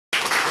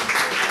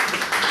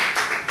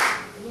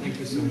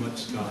so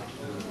much, Scott,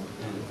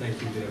 and thank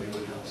you to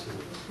everyone else who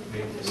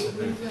made this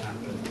event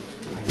happen.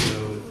 I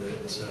know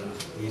that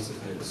these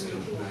events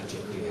don't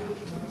magically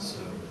happen,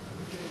 so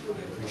I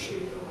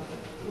appreciate all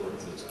the work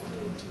that's gone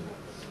into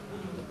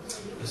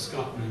it. As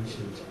Scott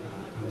mentioned,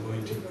 I'm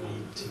going to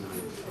read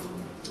tonight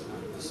from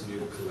this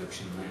new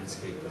collection,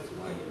 Landscape of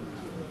Light,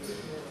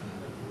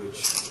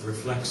 which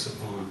reflects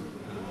upon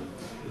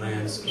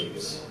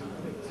landscapes,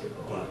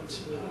 but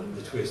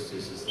the twist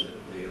is that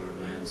they are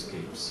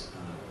landscapes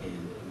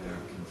in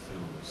American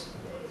films.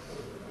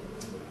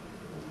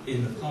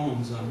 In the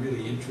poems, I'm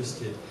really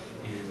interested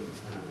in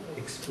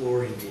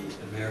exploring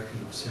the American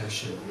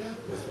obsession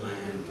with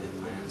land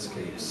and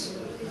landscapes.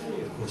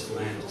 Of course,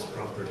 land is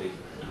property.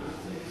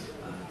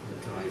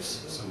 It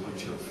drives so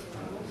much of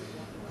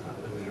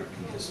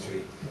American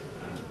history.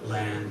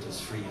 Land is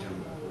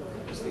freedom,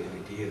 is the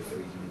idea of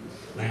freedom.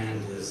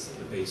 Land is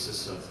the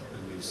basis of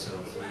a new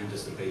self. Land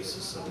is the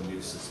basis of a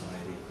new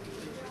society.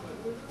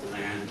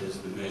 Land is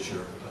the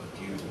measure of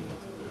beauty.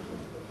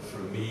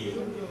 For me,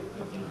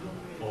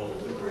 all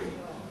the great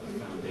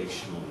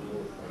foundational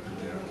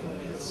American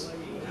myths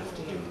have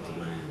to do with the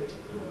land.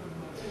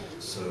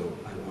 So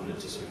I wanted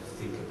to sort of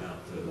think about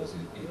those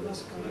in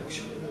this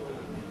collection.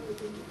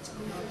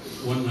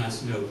 One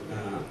last note,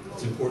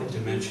 it's important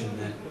to mention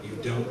that you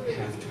don't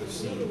have to have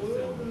seen the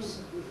films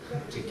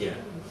to get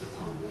the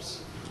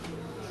poems.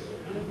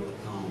 The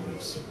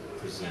poems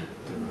present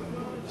their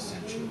own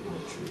essential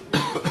poetry.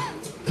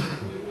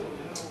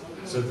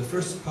 So the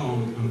first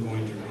poem I'm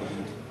going to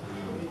read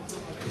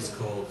is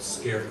called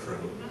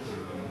Scarecrow,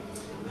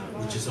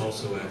 which is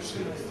also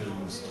actually the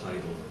film's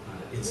title.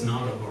 It's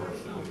not a horror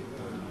film.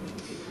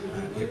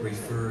 It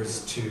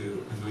refers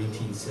to a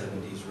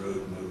 1970s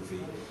road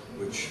movie,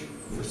 which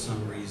for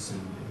some reason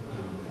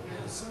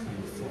has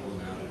kind of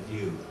fallen out of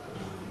view.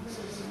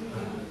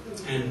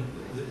 And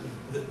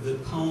the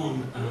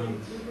poem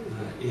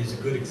is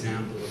a good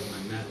example of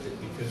my method,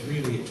 because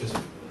really it just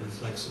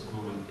reflects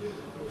upon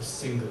a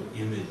single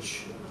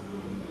image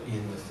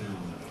in the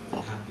film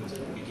that happens at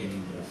the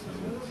beginning of the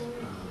film.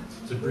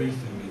 It's a brief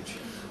image.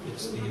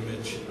 It's the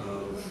image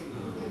of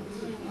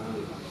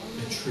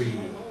a tree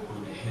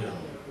on a hill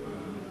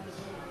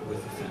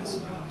with a fence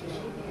around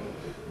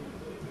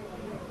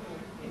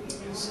it.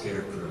 A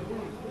scarecrow.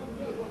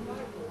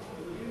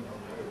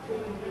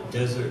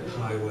 Desert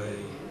highway,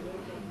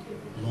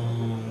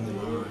 long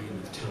line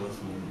of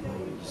telephone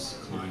poles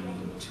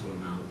climbing to a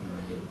mountain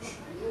range.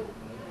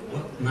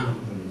 What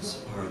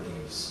mountains are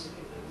these?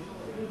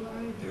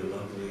 They're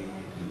lovely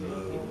and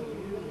low,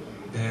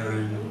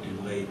 barren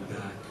and laid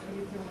back,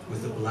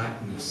 with a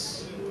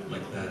blackness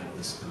like that of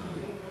the sky.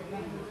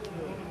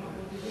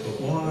 But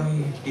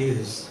why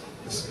is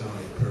the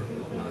sky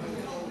purple black?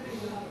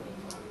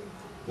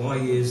 Why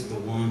is the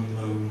one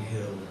lone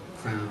hill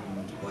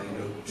crowned by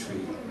an oak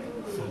tree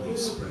fully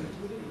spread?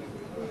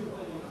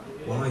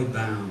 Why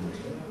bound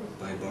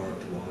by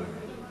barbed wire?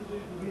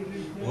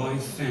 Why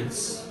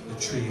fence a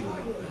tree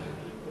like that,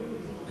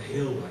 a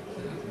hill like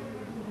that?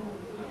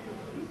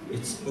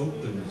 It's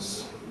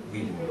openness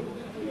we want,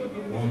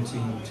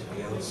 wanting to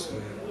be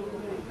elsewhere,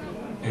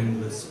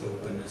 endless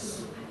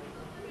openness,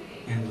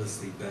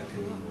 endlessly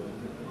beckoning,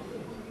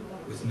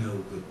 with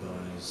no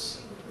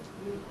goodbyes,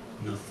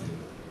 nothing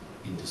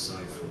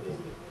indecipherable.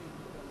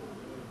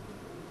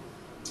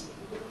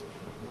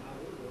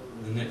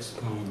 The next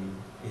poem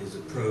is a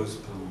prose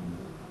poem.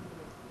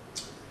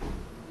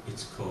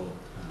 It's called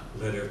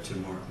Letter to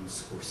Martin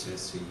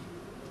Scorsese,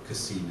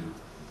 Casino.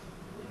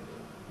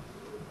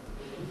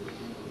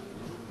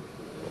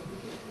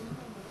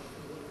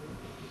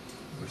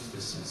 Of course,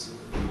 this is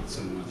not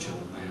so much of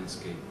a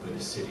landscape, but a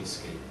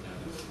cityscape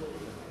out of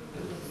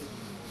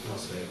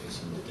Las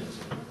Vegas in the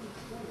desert.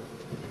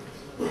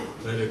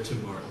 Letter to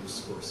Martin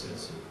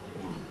Scorsese,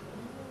 1.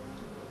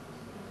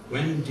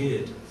 When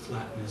did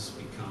flatness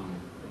become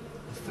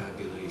a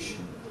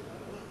fabulation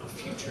of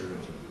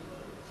futurity?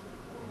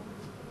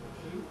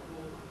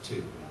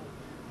 2.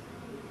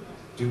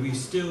 Do we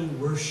still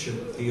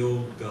worship the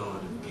old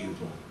god of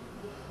beauty,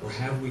 or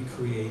have we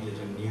created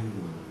a new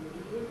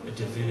one, a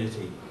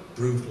divinity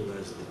brutal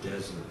as the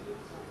desert,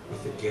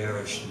 with a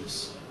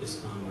garishness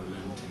as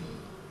unrelenting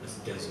as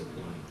desert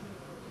light?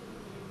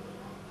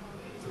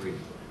 3.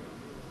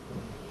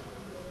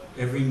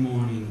 Every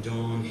morning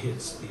dawn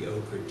hits the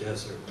ochre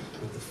desert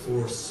with the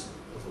force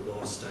of a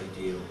lost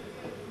ideal.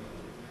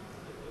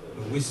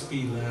 A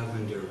wispy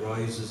lavender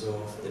rises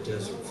off the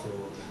desert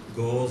floor,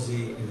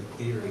 gauzy and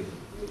ethereal,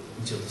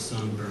 until the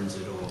sun burns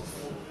it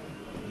off,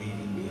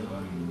 leaving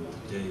behind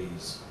the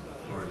day's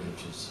hard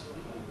edges.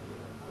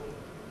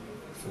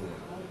 4.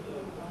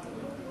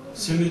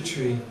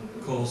 Symmetry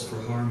calls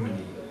for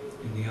harmony,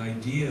 and the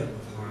idea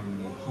of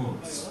harmony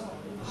haunts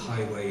a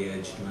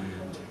highway-edged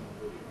land,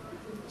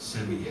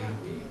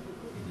 semi-happy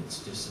in its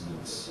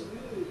dissonance.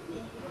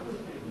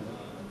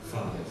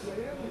 5.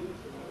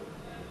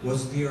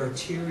 Was the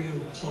arterial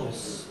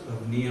pulse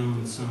of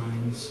neon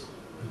signs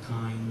a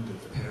kind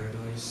of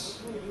paradise?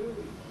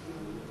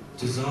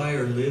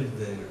 Desire lived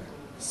there,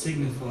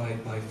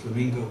 signified by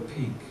flamingo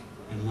pink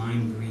and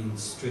lime green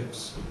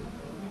strips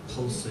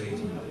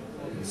pulsating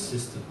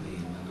insistently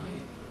in the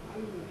night.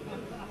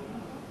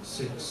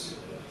 6.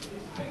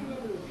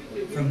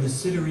 From the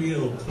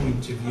sidereal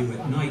point of view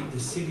at night, the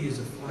city is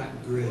a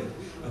flat grid,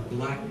 a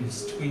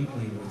blackness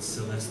twinkling with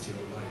celestial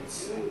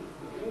lights.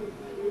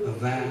 A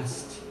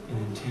vast and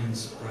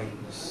intense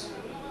brightness,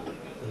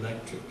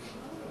 electric,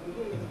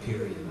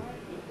 Imperium.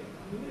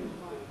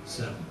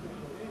 7.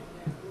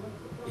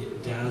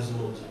 It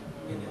dazzled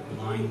and it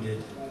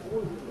blinded.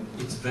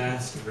 Its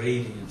vast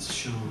radiance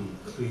shone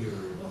clearer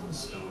than the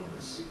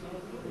stars.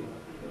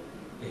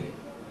 8.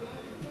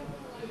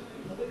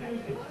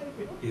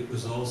 It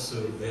was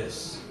also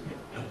this,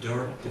 a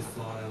dark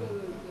defile,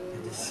 a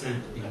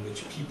descent in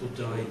which people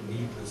died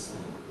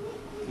needlessly,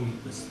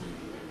 pointlessly,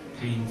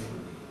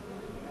 painfully,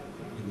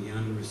 in the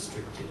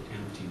unrestricted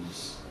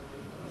emptiness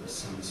of a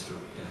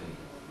sunstruck day.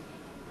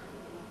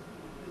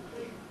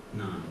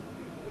 9.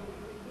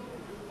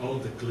 All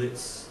the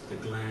glitz, the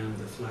glam,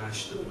 the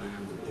flash, the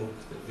blam, the book,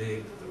 the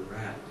vig, the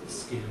rat, the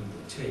skim,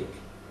 the take,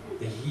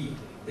 the heat,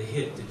 the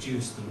hit, the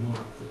juice, the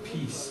mark, the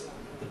piece,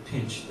 the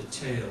pinch, the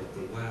tail,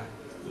 the whack,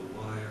 the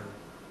wire,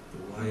 the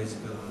wise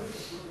guy,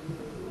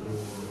 the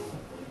war,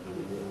 the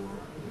war,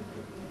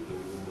 the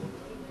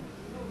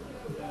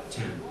war.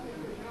 10.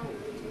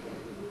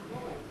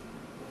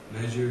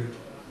 Measured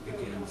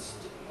against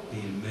the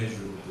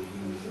immeasurable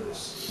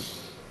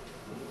universe.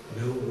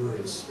 No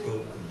words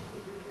spoken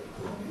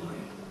brought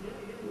light.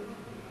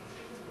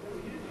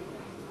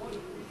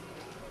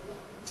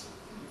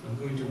 I'm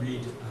going to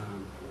read a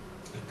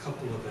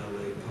couple of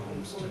LA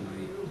poems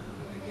tonight,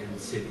 again,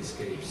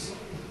 cityscapes.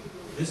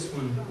 This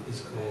one is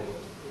called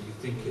You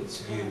Think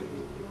It's You,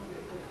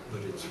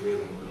 but It's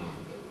Really Not.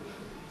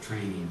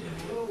 Training Day.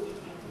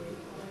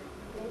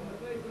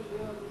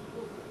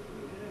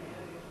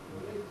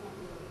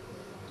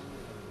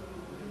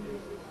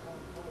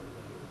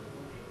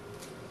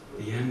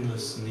 The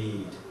endless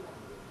need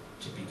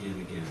to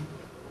begin again.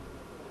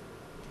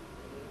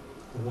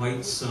 A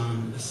white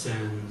sun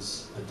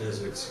ascends a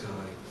desert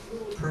sky,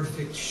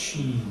 perfect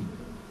sheen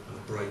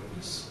of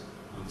brightness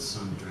on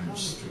sun-drenched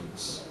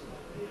streets.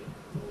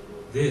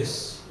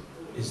 This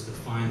is the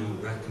final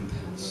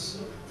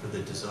recompense for the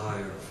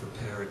desire for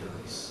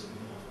paradise.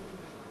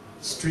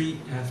 Street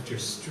after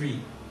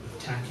street of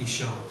tacky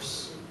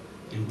shops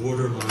and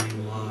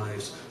borderline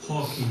lives,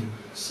 hawking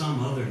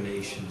some other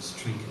nation's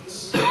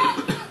trinkets.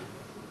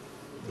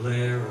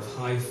 Blare of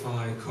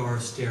hi-fi car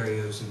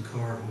stereos and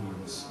car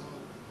horns.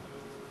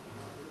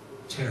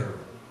 Terror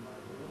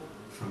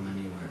from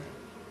anywhere.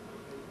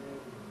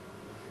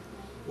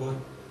 What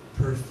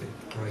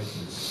perfect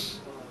brightness.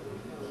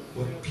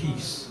 What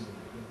peace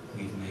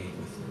we've made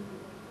with it.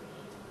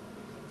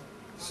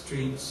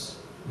 Streets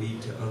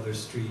lead to other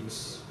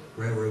streets,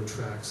 railroad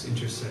tracks,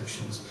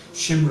 intersections,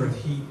 shimmer of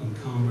heat and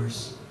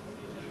commerce,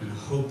 and a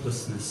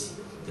hopelessness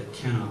that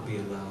cannot be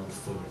allowed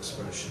full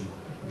expression.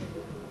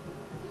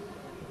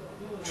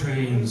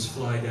 Trains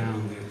fly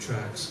down their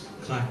tracks,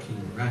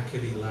 clacking,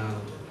 rackety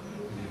loud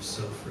in their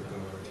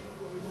self-regard.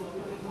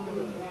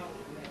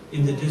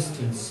 In the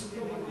distance,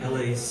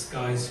 LA's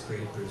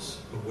skyscrapers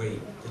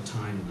await the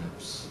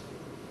time-lapse.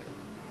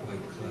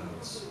 White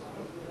clouds.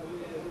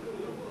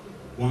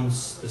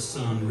 Once the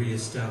sun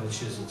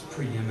reestablishes its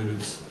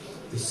preeminence,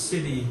 the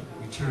city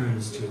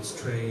returns to its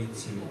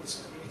trades and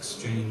its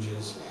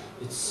exchanges,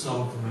 its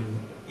sovereign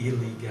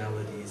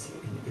illegalities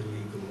and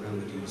illegal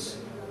remedies.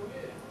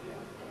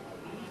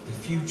 The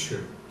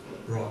future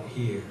brought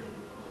here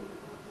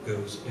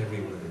goes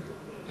everywhere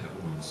at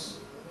once.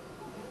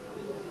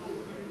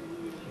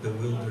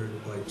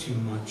 Bewildered by too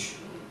much,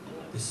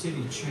 the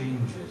city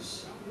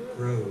changes,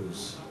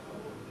 grows,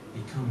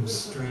 becomes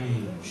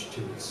strange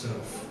to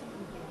itself.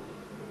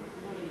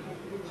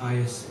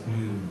 Highest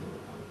noon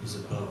is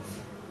above,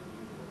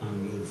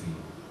 unmoving.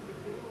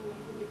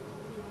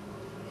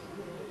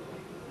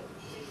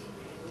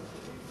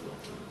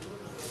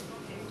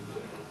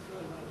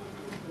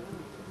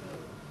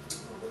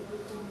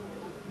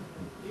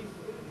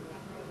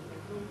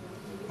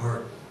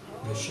 Art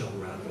that shall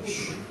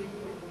ravish.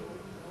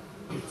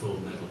 Full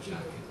Metal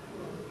Jacket.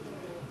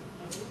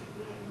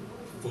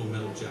 Full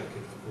Metal Jacket,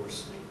 of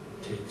course,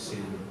 takes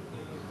in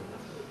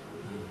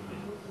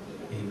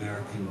the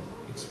American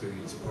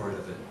experience, part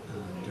of it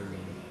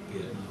during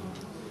Vietnam,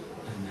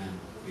 and then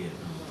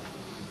Vietnam.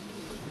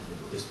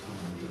 And this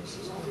poem does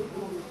as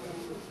well.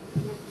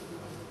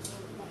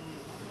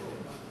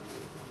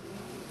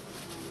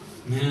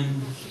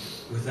 Men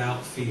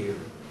without fear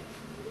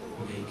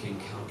make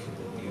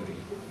incalculable beauty.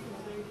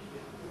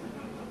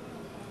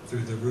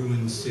 Through the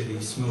ruined city,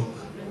 smoke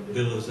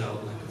billows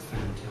out like a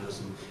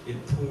phantasm.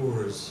 It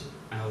pours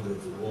out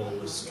of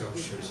wallless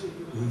structures,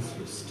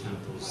 roofless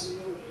temples,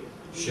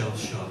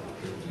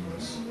 shell-shocked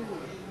buildings,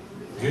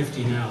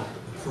 drifting out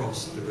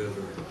across the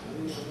river,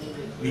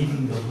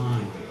 leaving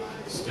behind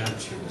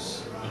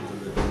statues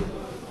of the living.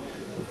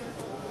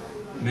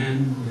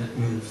 Men that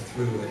move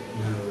through it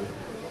know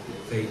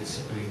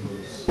fate's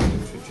angles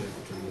and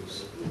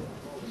trajectories,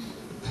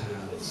 the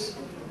paths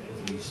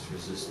of least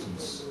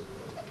resistance.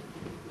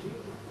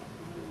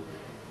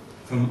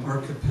 From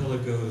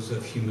archipelagos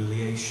of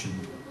humiliation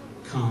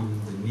come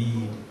the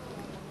need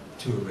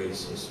to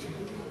erase history,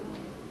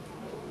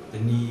 the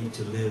need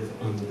to live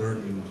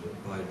unburdened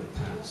by the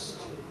past,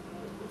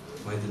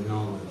 by the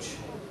knowledge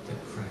that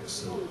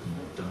cracks open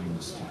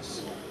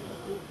dynasties.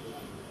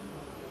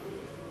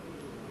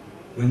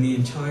 When the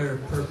entire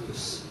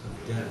purpose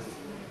of death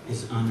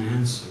is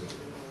unanswered,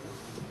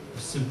 a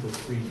simple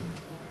freedom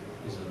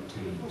is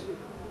obtained.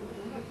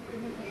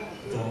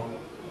 Thought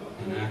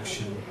and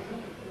action,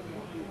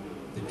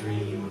 the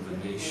dream of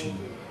a nation,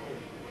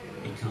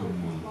 become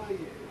one.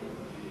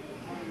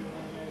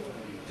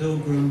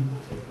 Pilgrim,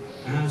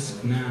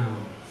 ask now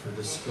for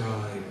the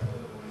scribe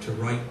to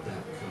write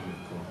that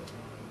chronicle,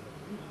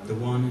 the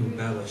one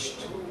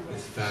embellished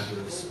with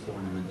fabulous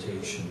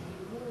ornamentation.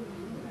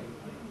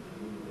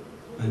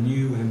 A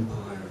new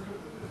empire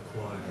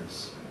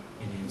requires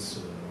an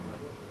insular art.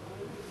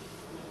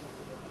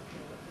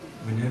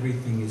 When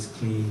everything is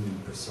clean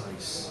and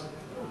precise,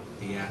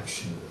 the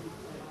action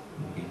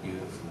will be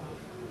beautiful.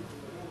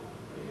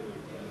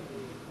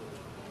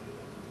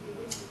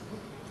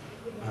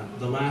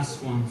 The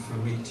last one for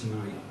me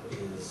tonight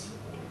is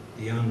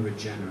the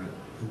unregenerate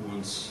who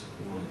once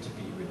wanted to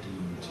be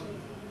redeemed,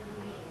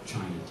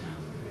 Chinatown.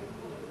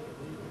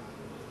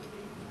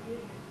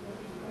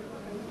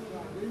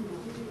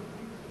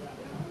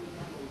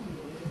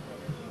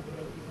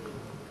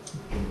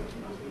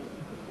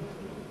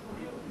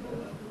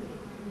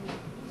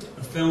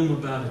 A film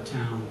about a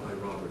town by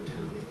Robert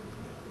Town.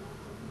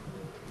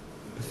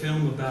 A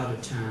film about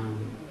a town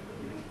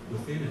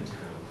within a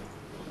town,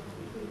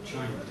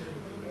 Chinatown.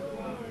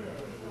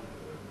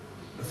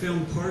 A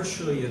film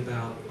partially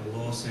about a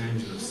Los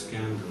Angeles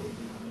scandal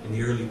in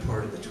the early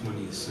part of the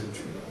 20th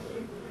century.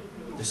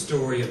 The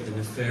story of the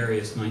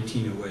nefarious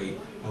 1908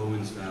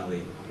 Owens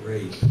Valley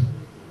rape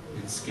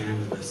and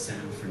scandalous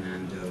San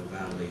Fernando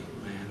Valley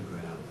land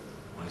grab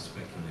by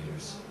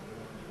speculators.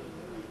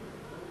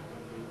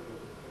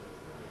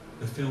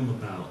 A film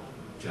about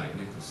Jack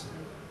Nicholson.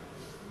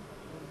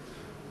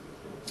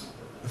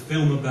 A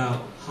film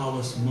about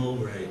Hollis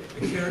Mulray,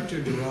 a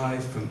character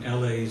derived from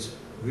LA's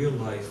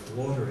real-life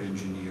water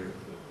engineer,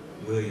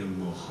 William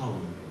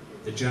Mulholland,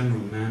 the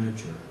general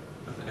manager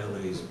of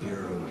LA's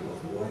Bureau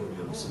of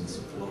Waterworks and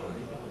Supply.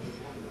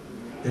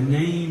 The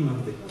name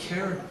of the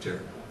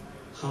character,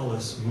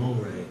 Hollis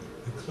Mulray,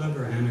 a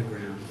clever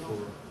anagram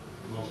for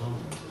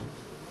Mulholland.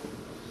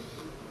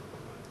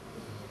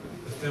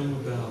 A film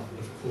about,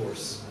 of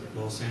course,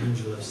 Los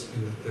Angeles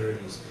in the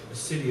 30s, a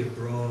city of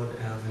broad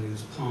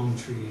avenues, palm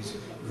trees,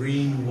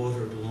 green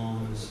watered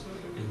lawns,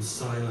 and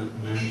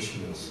silent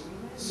mansions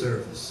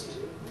serviced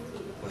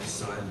by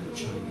silent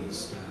Chinese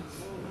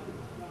staff.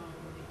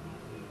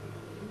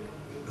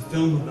 A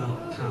film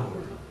about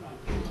power,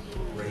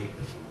 rape,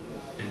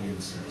 and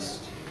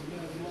incest.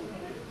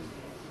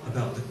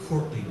 About the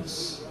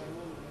courtliness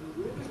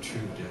of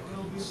true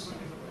decadence.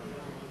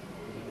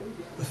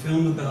 A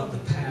film about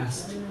the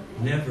past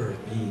never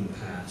being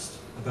past,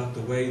 about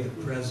the way the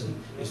present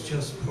is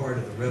just part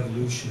of the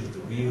revolution of the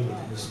wheel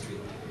of history,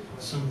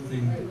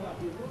 something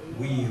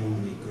we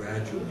only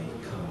gradually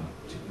come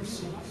to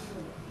perceive.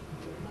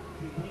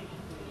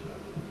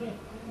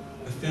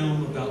 A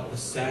film about the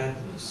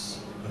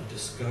sadness of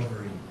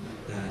discovering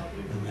that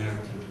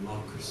American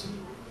democracy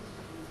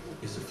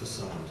is a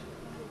facade.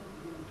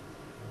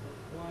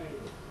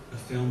 A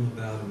film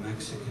about a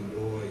Mexican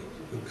boy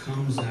who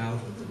comes out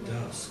of the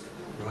dusk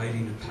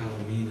riding a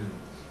palomino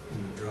in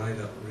a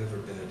dried-up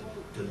riverbed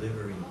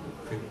delivering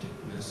cryptic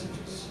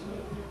messages.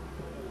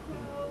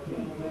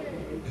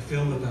 A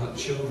film about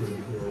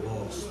children who are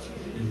lost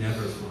and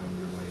never find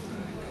their way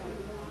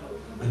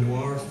back. A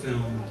noir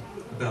film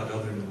about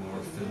other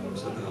noir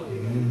films, about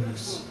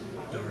moonless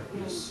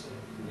darkness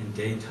and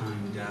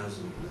daytime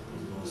dazzle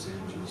of Los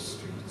Angeles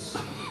streets.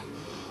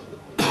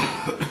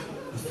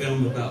 A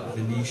film about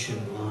Venetian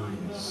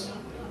blinds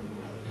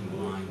and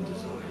blind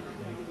desire.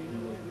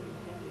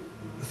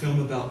 A film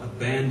about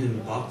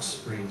abandoned box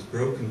springs,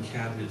 broken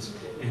cabinets,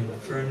 and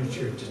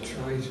furniture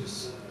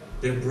detritus.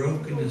 Their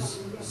brokenness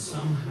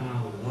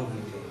somehow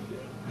lovely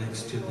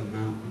next to the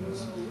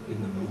mountains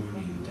in the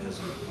morning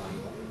desert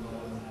light.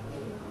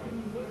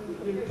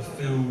 A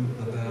film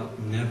about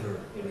never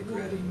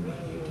regretting what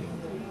you do.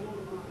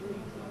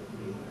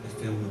 A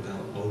film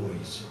about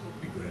always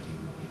regretting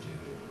what you do.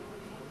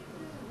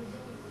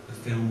 A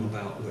film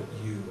about what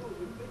you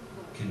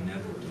can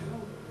never do.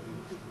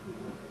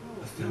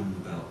 A film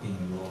about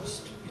being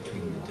lost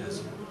between the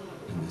desert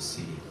and the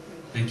sea.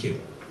 Thank you.